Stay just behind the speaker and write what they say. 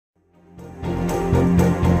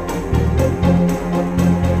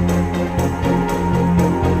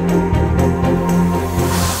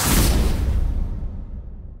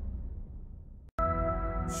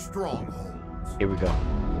Here we go.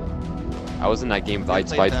 I was in that game with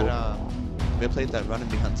Spiteful. We played that Run and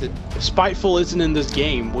Be Hunted. Spiteful isn't in this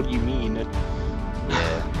game. What do you mean? Yeah.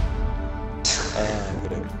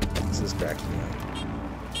 This is cracking me up.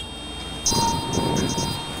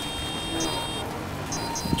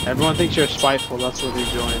 Everyone thinks you're spiteful. That's what they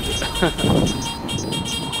joined.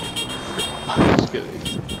 I'm just kidding.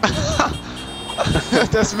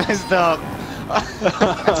 That's messed up.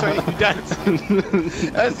 That's why you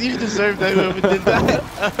danced. That's you deserve that. Whoever did that.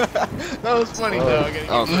 That was funny though.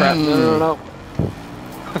 Oh crap! No.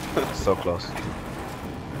 So close.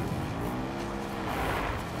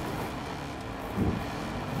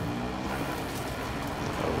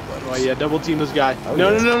 Oh yeah, double team this guy. Oh,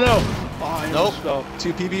 no. yeah. Oh, Nope. fell.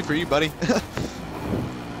 2 PB for you, buddy.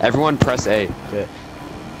 Everyone press A. Good.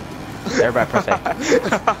 Everybody press A.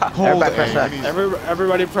 Hold press A. X.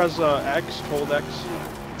 Everybody press X. Hold X.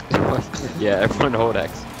 Yeah, everyone hold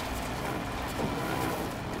X.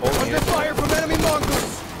 Under fire from enemy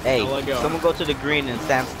mongoose! Hey, Now let go. someone go to the green and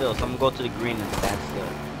stand still. Someone go to the green and stand still.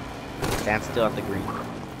 Stand still at the green.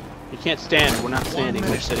 You can't stand. We're not standing.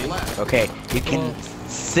 We're sitting. Okay, you can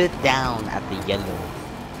sit down at the yellow.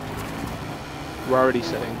 We're already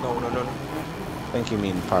sitting. No. I think you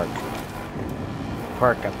mean park.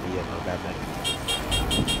 Park at the yellow, that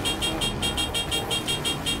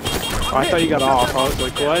Oh, I thought you got off. I was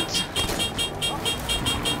like, what?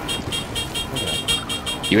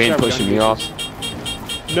 You ain't pushing me off.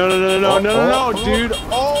 No, dude.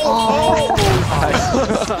 Oh.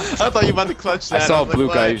 I thought you were about to clutch that. I saw a was blue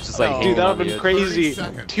like, guy what? who's just like, Dude, that hanging would've been on crazy.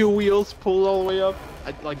 30 seconds. 2 wheels pulled all the way up.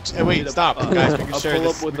 I'd like. Hey, wait, stop, guys. We can share pull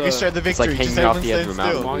this. up with We can share the It's like victory. hanging Just off everyone the edge of a stand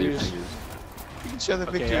mountain still. with your Mongoose. fingers. We can share the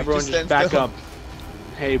victory. Okay, everyone just stand back still. up.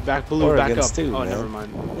 Hey, back blue, Or back up. against two, Oh, man. never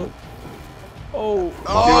mind. Oh,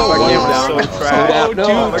 Oh, dude, my camera's so so trash. trash. Oh,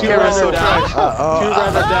 No, my two camera's so render down. trash. Two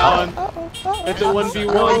render down. It's a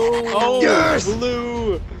 1v1. Oh, Yes!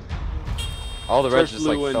 blue. All the reds First just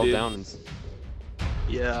like blue one, fell dude. down. And...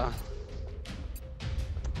 Yeah.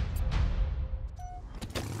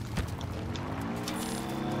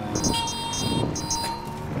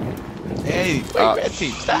 Hey, red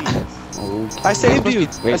team, stop. I saved you!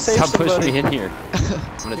 Wait, I saved stop pushing somebody. me in here.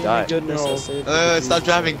 I'm gonna die. Goodness, I No. saved you. Stop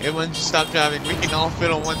driving. Everyone just stop driving. We can all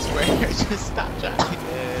fit on one square. Just stop driving.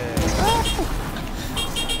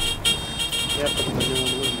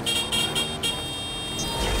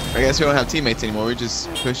 I guess we don't have teammates anymore. We just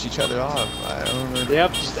push each other off. I don't know.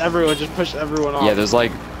 Yep, just push everyone off. Yeah, there's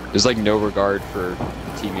like no regard for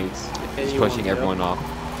teammates. Just Anyone, pushing yep. everyone off.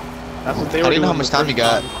 That's what they I were didn't know how doing much the time you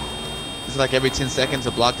first got. Is it like every 10 seconds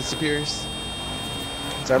a block disappears?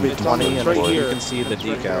 It's every It's 20 on- and it's right you here. can see the It's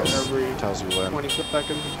right here. decals. Every Tells you when. 20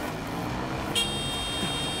 seconds.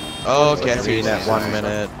 Oh, okay. I see Green what at you're 1 saying.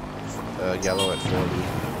 minute, yellow at 40.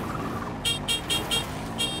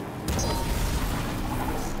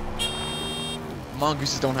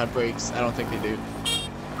 Mongooses don't have brakes. I don't think they do.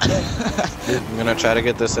 I'm gonna try to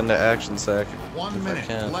get this into action sec. 1 if I minute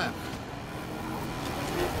can. left.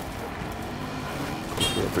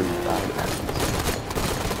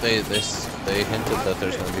 They hinted that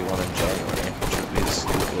there's gonna be one in January, which would be the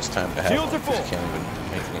stupidest time to have Fields one, are 'cause you full. can't even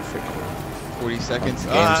make any freaking 40 seconds.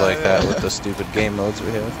 games like that with the stupid game modes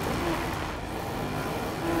we have.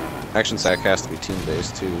 Action sack has to be team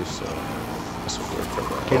based too, so this would work for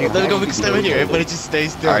that. Can you let me go? We can stay right here. Everybody just stay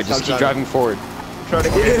still. All right, just keep driving forward. Try to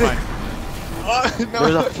get it. Fine. Oh, no.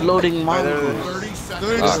 There's a floating mongoose. 30 No,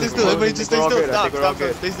 seconds. just stay still. Everybody just stay We're all still. good. I Stop, think we're all stop,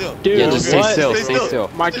 good. stay still. Dude, Yeah, just stay what? still. Stay Stay still. still.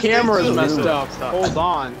 My Just stay camera's still. messed up. Stop. Hold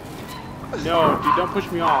on. No, dude, don't push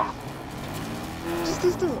me off. Just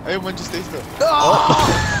stay still. Everyone just stay still.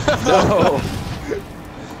 No.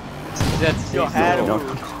 That's Yo, Adam.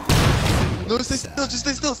 No, stay still. Just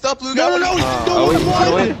stay still. Stop, blue guy. No, no, Oh, wait, you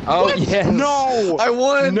wanna win? Oh, yes. No. I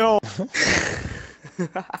won. No.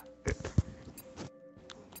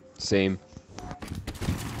 Same.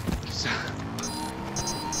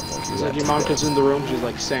 It's like your mom comes in the room, she's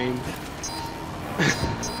like, same.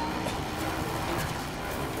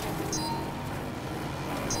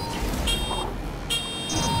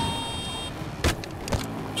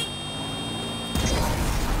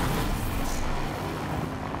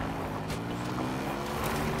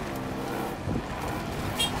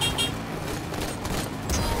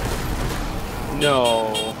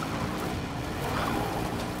 No.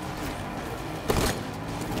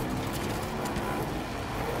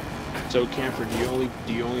 So Camper, do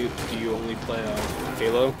you only play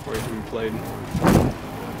Halo, or have you played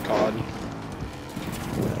COD?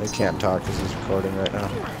 I can't talk because he's recording right now.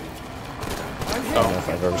 I don't know if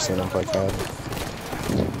I've ever seen him play COD.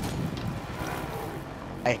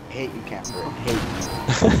 I hate you, Camper. I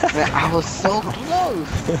hate you. Man, I was so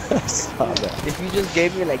close. I saw that. If you just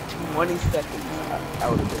gave me like 20 seconds, I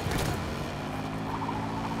would have been.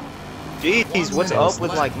 Jeez, what's up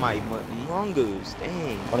with like my mongoose?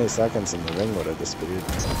 Dang. 20 seconds in the ring would have disappeared.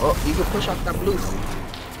 Oh, you can push off that blue.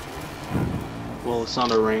 Well, it's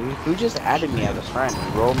not a ring. Who just added me as a friend?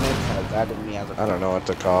 Roman has added me as a I friend. don't know what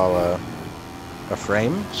to call a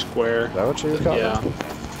frame? Square. Is that what you would call Yeah. it?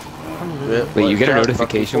 Wait, you get a What,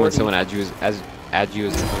 notification when fucking someone adds you as a friend?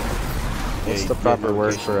 What's Yeah, the you proper get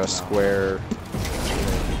word for a notifications now. square?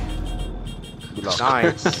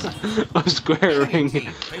 Nice. A square ring.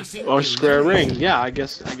 Or square ring. Yeah, I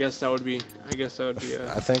guess that would be.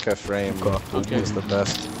 I think a frame Okay. is the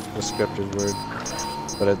best descriptive word,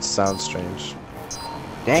 but it sounds strange.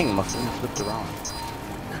 Dang, my phone flipped around.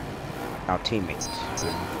 Now teammates.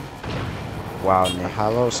 Wow, A Nick.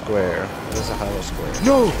 hollow square. What is a hollow square?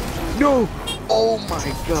 No! No! Oh my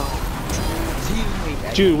god.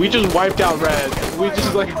 Teammate. Dude, we just wiped out red. We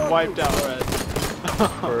just like wiped out red.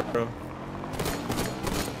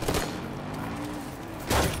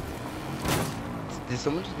 Did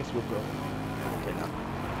someone just get flipped over? Okay, no.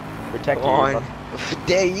 Protect Come your on.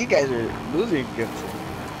 Dang, you guys are losing against him.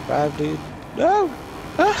 5, dude. No!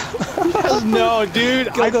 No,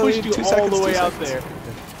 dude, Go, I go, pushed in you 2 all seconds, the way 2 out seconds. there.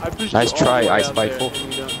 I pushed Nice you all try, the way Ice out there, Spiteful.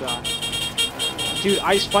 and you don't die. Dude,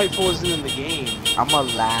 Ice Spiteful isn't in the game. I'ma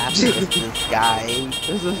laugh at this guy.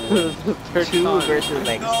 This is the third 2 time. versus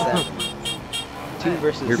like 7. 2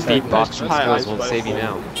 versus Your 7. beatboxing Hi, skills Ice won't save you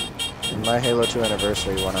now. In my Halo 2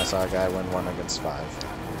 anniversary, when I saw a guy win 1 against 5. It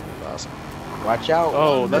was awesome. Watch out.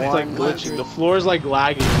 Oh, that's like One glitching. The floor is like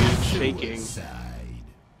lagging, dude, shaking.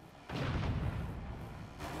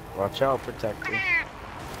 Watch out, Protector.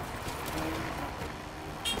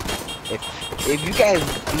 If you guys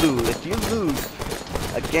lose, if you lose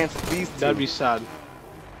against these two, That'd be sad.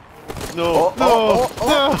 No. oh,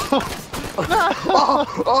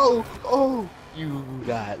 oh, you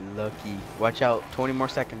got lucky. Watch out, 20 more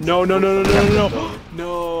seconds. No. No.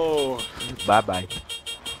 Bye bye.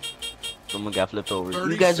 Someone got flipped over.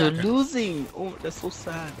 You guys are losing. Oh, that's so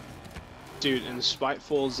sad. Dude, in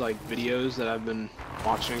Spiteful's like videos that I've been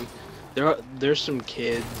watching, there's some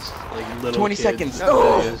kids, like little 20 kids. seconds.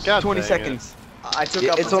 Oh, videos. God 20 dang seconds. I took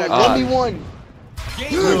out It's only Protector.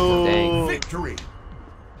 1v1. Dang. Victory.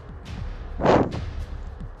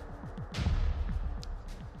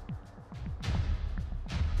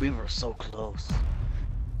 We were so close.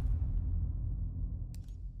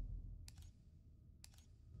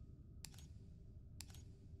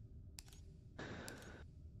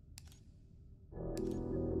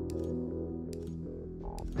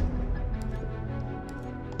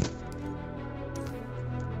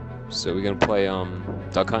 So we gonna play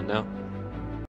Duck Hunt now?